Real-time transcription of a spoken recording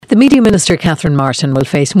The Media Minister, Catherine Martin, will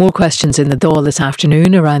face more questions in the Dáil this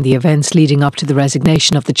afternoon around the events leading up to the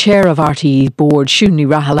resignation of the chair of RTE's board, Siún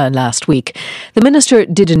Rahala, last week. The Minister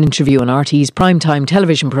did an interview on RTE's primetime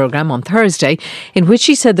television programme on Thursday in which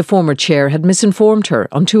she said the former chair had misinformed her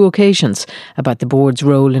on 2 occasions about the board's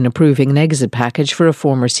role in approving an exit package for a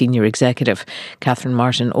former senior executive. Catherine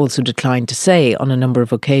Martin also declined to say on a number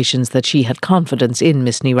of occasions that she had confidence in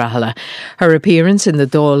Miss Rahala. Her appearance in the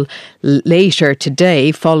Dáil later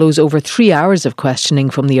today follows over 3 hours of questioning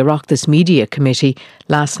from the Oireachtas Media Committee.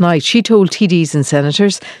 Last night, she told TDs and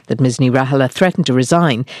senators that Ms Rahala threatened to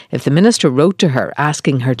resign if the minister wrote to her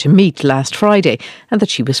asking her to meet last Friday, and that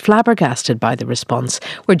she was flabbergasted by the response.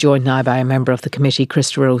 We're joined now by a member of the committee,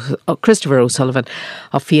 Christopher O'Sullivan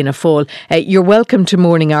of Fianna Fáil. You're welcome to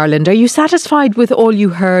Morning Ireland. Are you satisfied with all you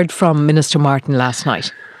heard from Minister Martin last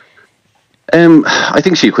night? I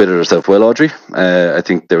think she acquitted herself well, Audrey. I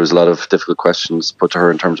think there was a lot of difficult questions put to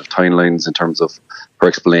her in terms of timelines, in terms of her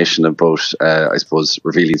explanation about, I suppose,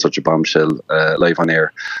 revealing such a bombshell live on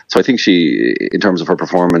air. So I think she, in terms of her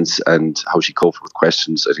performance and how she coped with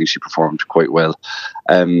questions, I think she performed quite well.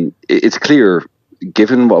 It's clear,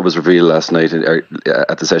 given what was revealed last night,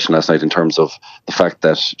 at the session last night, in terms of the fact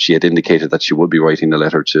that she had indicated that she would be writing a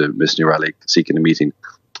letter to Ms Rahala seeking a meeting,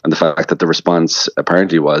 and the fact that the response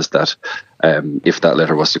apparently was that if that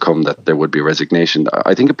letter was to come, that there would be a resignation.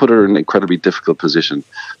 I think it put her in an incredibly difficult position.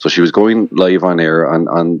 So she was going live on air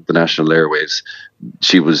on the national airwaves.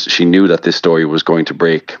 She knew that this story was going to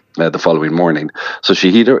break the following morning. So she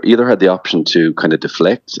either had the option to kind of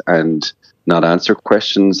deflect and not answer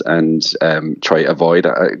questions and try avoid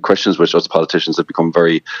questions which us politicians have become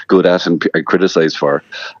very good at and criticised for.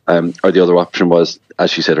 Or the other option was, as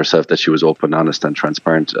she said herself, that she was open, honest and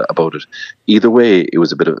transparent about it. Either way, it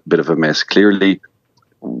was a bit of a mess. Clearly,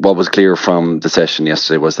 what was clear from the session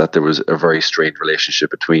yesterday was that there was a very strained relationship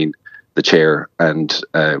between the chair and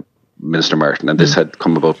Minister Martin, and this had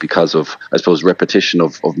come about because of, I suppose, repetition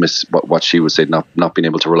of what she was saying, not being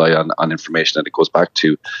able to rely on information. And it goes back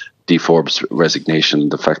to Dee Forbes' resignation,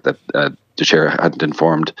 the fact that the chair hadn't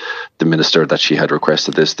informed the minister that she had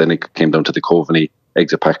requested this. Then it came down to the Coveney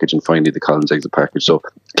exit package and finally the Collins exit package. So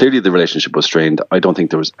clearly the relationship was strained. I don't think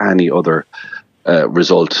there was any other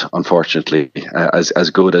result, unfortunately, as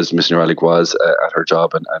good as Ms Rahala was at her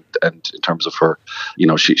job and in terms of her,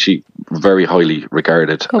 she very highly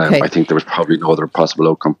regarded. Okay. I think there was probably no other possible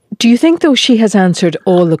outcome. Do you think, though, she has answered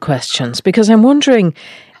all the questions? Because I'm wondering,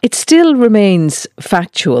 it still remains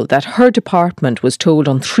factual that her department was told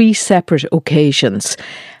on 3 separate occasions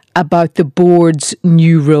about the board's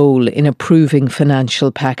new role in approving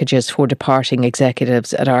financial packages for departing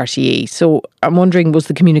executives at RTE. So I'm wondering, was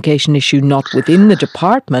the communication issue not within the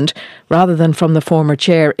department rather than from the former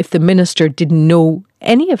chair if the minister didn't know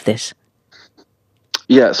any of this?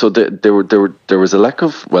 Yeah, so there was a lack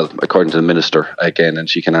of, well, according to the minister again, and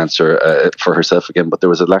she can answer for herself again, but there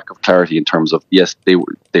was a lack of clarity in terms of, yes, there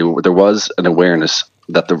was an awareness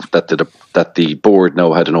that the board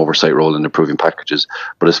now had an oversight role in approving packages,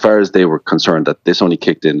 but as far as they were concerned, that this only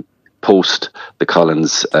kicked in post the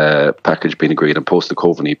Collins package being agreed and post the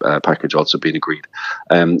Coveney package also being agreed.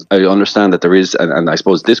 I understand that there is, and I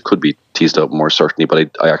suppose this could be teased out more certainly,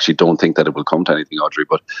 but I actually don't think that it will come to anything, Audrey,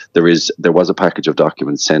 but there was a package of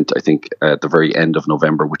documents sent, I think, at the very end of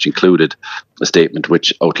November, which included a statement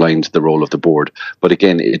which outlined the role of the board. But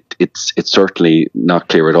again, it's certainly not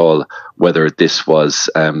clear at all whether this was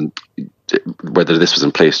in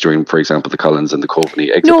place during, for example, the Collins and the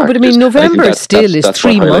Coveney exit packages. But I mean, November still is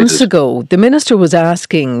 3 months highlighted. ago. The minister was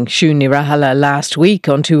asking Siún Rahala last week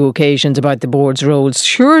on 2 occasions about the board's roles.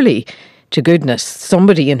 Surely, to goodness,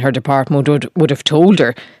 somebody in her department would have told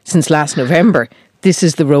her since last November, this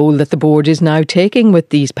is the role that the board is now taking with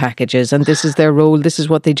these packages, and this is their role, this is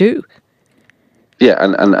what they do. Yeah,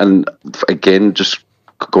 and again, just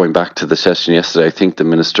going back to the session yesterday, I think the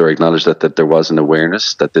minister acknowledged that there was an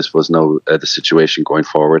awareness that this was now the situation going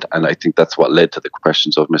forward, and I think that's what led to the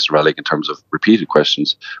questions of Mr. Rahala in terms of repeated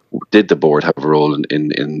questions. Did the board have a role in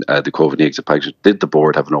the Coveney exit package? Did the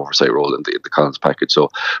board have an oversight role in the Collins package?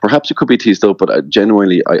 So perhaps it could be teased out, but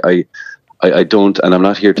genuinely, I don't, and I'm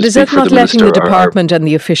not here to speak for the minister. But is that not letting the department and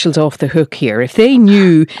the officials off the hook here? If they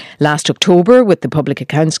knew last October with the Public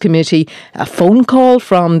Accounts Committee, a phone call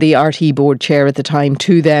from the RTE board chair at the time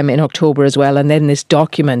to them in October as well, and then this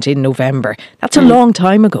document in November, that's a long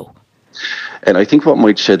time ago. And I think what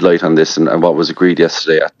might shed light on this and what was agreed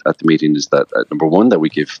yesterday at the meeting is that, number one, that we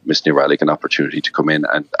give Ms Rahala an opportunity to come in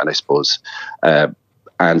and I suppose,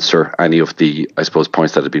 answer any of the, I suppose,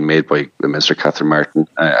 points that have been made by Minister Catherine Martin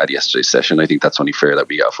at yesterday's session. I think that's only fair that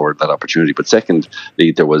we afford that opportunity. But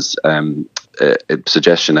secondly, there was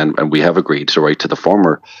suggestion, and we have agreed to write to the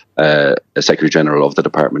former Secretary General of the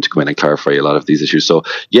department to come in and clarify a lot of these issues. So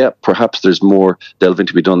yeah, perhaps there's more delving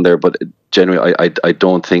to be done there, but generally I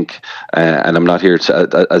don't think, and I'm not here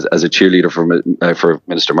to, as a cheerleader for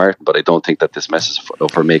Minister Martin, but I don't think that this mess is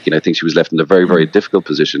of her making. I think she was left in a very, very difficult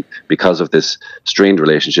position because of this strained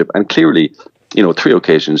relationship, and clearly, 3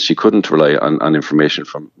 occasions she couldn't rely on information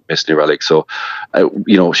from Miss Ní Raghallaigh. So,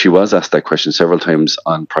 she was asked that question several times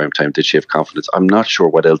on prime time. Did she have confidence? I'm not sure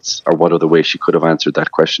what else or what other way she could have answered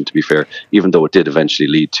that question, to be fair, even though it did eventually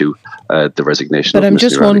lead to the resignation. But I'm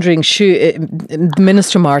just wondering,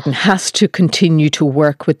 Minister Martin has to continue to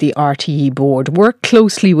work with the RTE board, work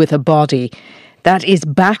closely with a body that is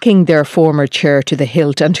backing their former chair to the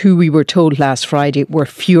hilt, and who we were told last Friday were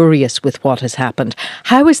furious with what has happened.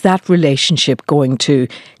 How is that relationship going to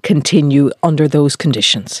continue under those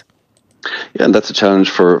conditions? Yeah, and that's a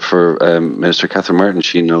challenge for Minister Catherine Martin.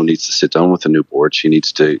 She now needs to sit down with the new board. She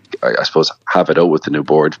needs to, I suppose, have it out with the new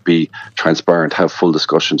board, be transparent, have full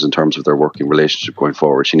discussions in terms of their working relationship going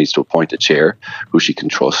forward. She needs to appoint a chair who she can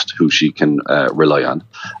trust, who she can rely on,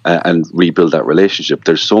 and rebuild that relationship.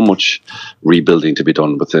 There's so much rebuilding to be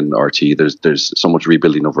done within RT. There's so much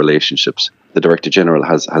rebuilding of relationships. The Director General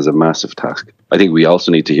has a massive task. I think we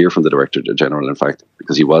also need to hear from the Director General, in fact,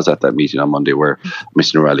 because he was at that meeting on Monday where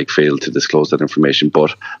Ms. Ní Raghallaigh failed to disclose that information,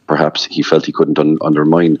 but perhaps he felt he couldn't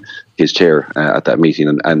undermine his chair at that meeting.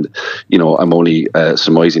 And I'm only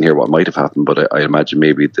surmising here what might have happened, but I imagine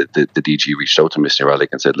maybe the DG reached out to Ms. Ní Raghallaigh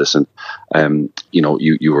and said, listen,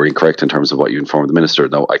 you were incorrect in terms of what you informed the Minister.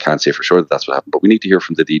 Now, I can't say for sure that that's what happened, but we need to hear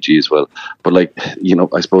from the DG as well. But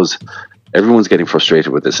I suppose everyone's getting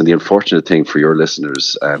frustrated with this, and the unfortunate thing for your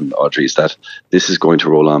listeners, Audrey, is that this is going to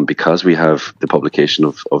roll on because we have the publication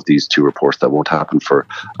of these 2 reports that won't happen for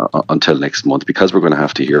until next month, because we're going to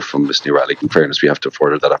have to hear from Ms. Ní Raghallaigh. In fairness, we have to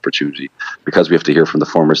afford her that opportunity, because we have to hear from the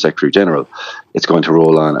former Secretary General. It's going to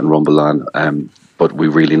roll on and rumble on, but we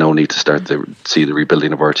really now need to start to see the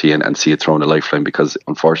rebuilding of RT and see it thrown a lifeline, because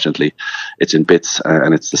unfortunately it's in bits,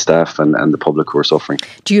 and it's the staff and the public who are suffering.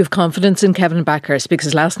 Do you have confidence in Kevin Backhurst?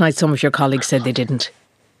 Because last night some of your colleagues said they didn't.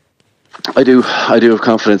 I do have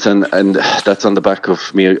confidence, and that's on the back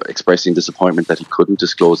of me expressing disappointment that he couldn't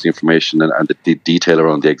disclose the information and the detail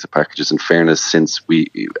around the exit packages. In fairness, since we,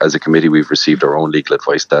 as a committee, we've received our own legal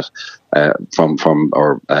advice that from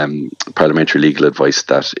our parliamentary legal advice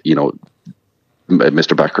that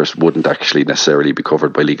Mr. Backhurst wouldn't actually necessarily be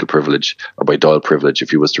covered by legal privilege or by Dáil privilege if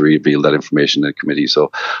he was to reveal that information in a committee.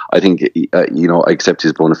 So I think, I accept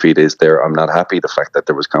his bona fides there. I'm not happy the fact that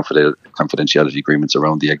there was confidentiality agreements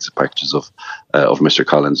around the exit packages of Mr.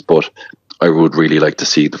 Collins, but I would really like to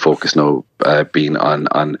see the focus now being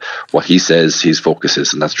on what he says his focus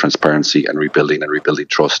is, and that's transparency and rebuilding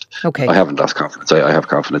trust. Okay. I haven't lost confidence. I have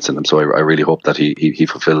confidence in him, so I really hope that he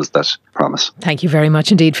fulfills that promise. Thank you very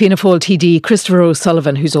much indeed. Fianna Fáil TD Christopher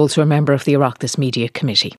O'Sullivan, who's also a member of the Oireachtas Media Committee.